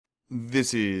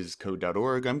This is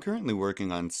Code.org. I'm currently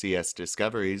working on CS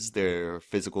Discoveries, their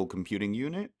physical computing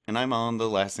unit, and I'm on the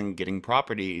lesson Getting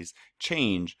Properties,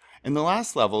 Change. In the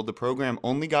last level, the program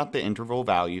only got the interval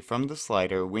value from the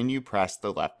slider when you press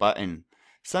the left button.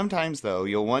 Sometimes, though,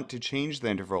 you'll want to change the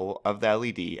interval of the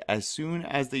LED as soon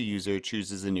as the user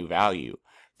chooses a new value.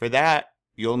 For that,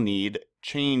 you'll need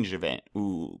Change Event.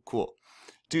 Ooh, cool.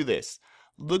 Do this.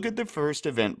 Look at the first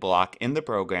event block in the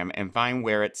program and find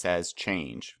where it says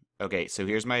change. Okay, so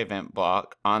here's my event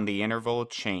block on the interval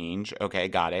change. Okay,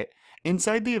 got it.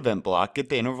 Inside the event block, get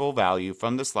the interval value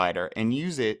from the slider and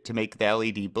use it to make the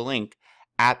LED blink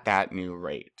at that new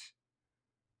rate.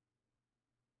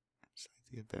 Inside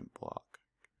the event block.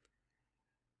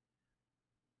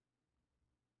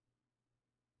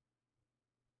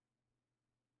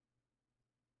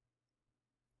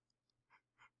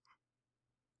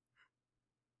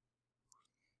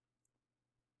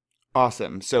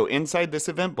 Awesome. So inside this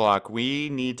event block, we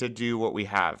need to do what we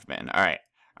have been. All right.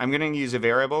 I'm going to use a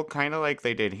variable kind of like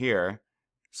they did here.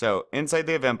 So inside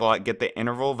the event block, get the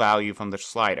interval value from the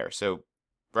slider. So,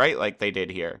 right, like they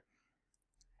did here.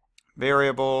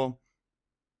 Variable.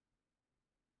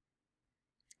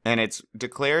 And it's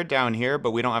declared down here,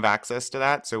 but we don't have access to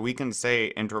that. So we can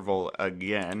say interval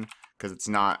again, because it's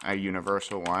not a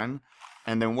universal one.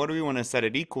 And then what do we want to set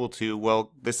it equal to?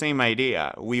 Well, the same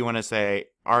idea. We want to say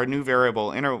our new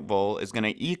variable interval is going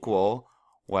to equal,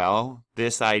 well,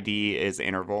 this ID is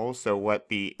interval, so what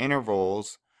the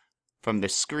intervals from the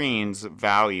screen's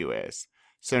value is.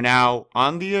 So now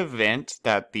on the event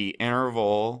that the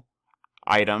interval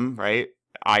item, right,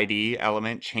 ID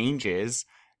element changes,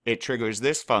 it triggers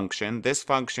this function. This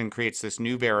function creates this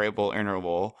new variable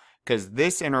interval because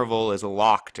this interval is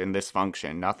locked in this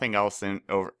function. Nothing else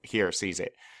over here sees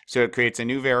it. So it creates a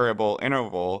new variable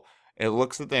interval. It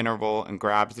looks at the interval and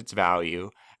grabs its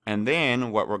value. And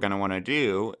then what we're going to want to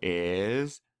do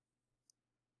is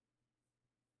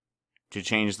to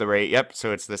change the rate. Yep,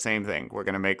 so it's the same thing. We're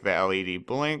going to make the LED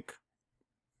blink.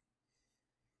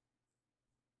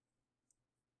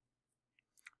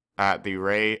 At the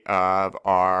rate of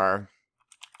our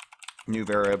new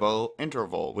variable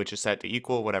interval, which is set to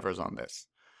equal whatever's on this.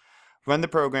 Run the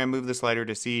program, move the slider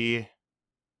to see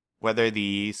whether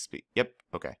the, yep,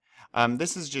 okay.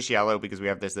 This is just yellow because we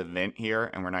have this event here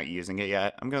and we're not using it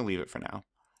yet. I'm going to leave it for now.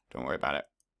 Don't worry about it.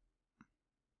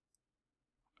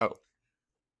 Oh.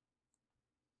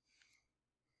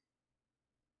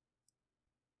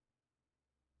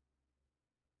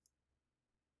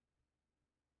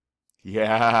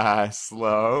 Yeah,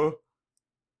 slow.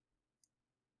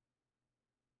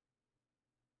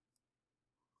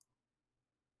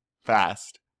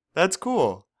 Fast. That's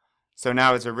cool. So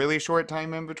now it's a really short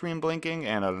time in between blinking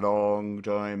and a long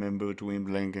time in between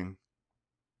blinking.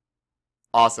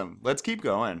 Awesome. Let's keep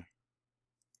going.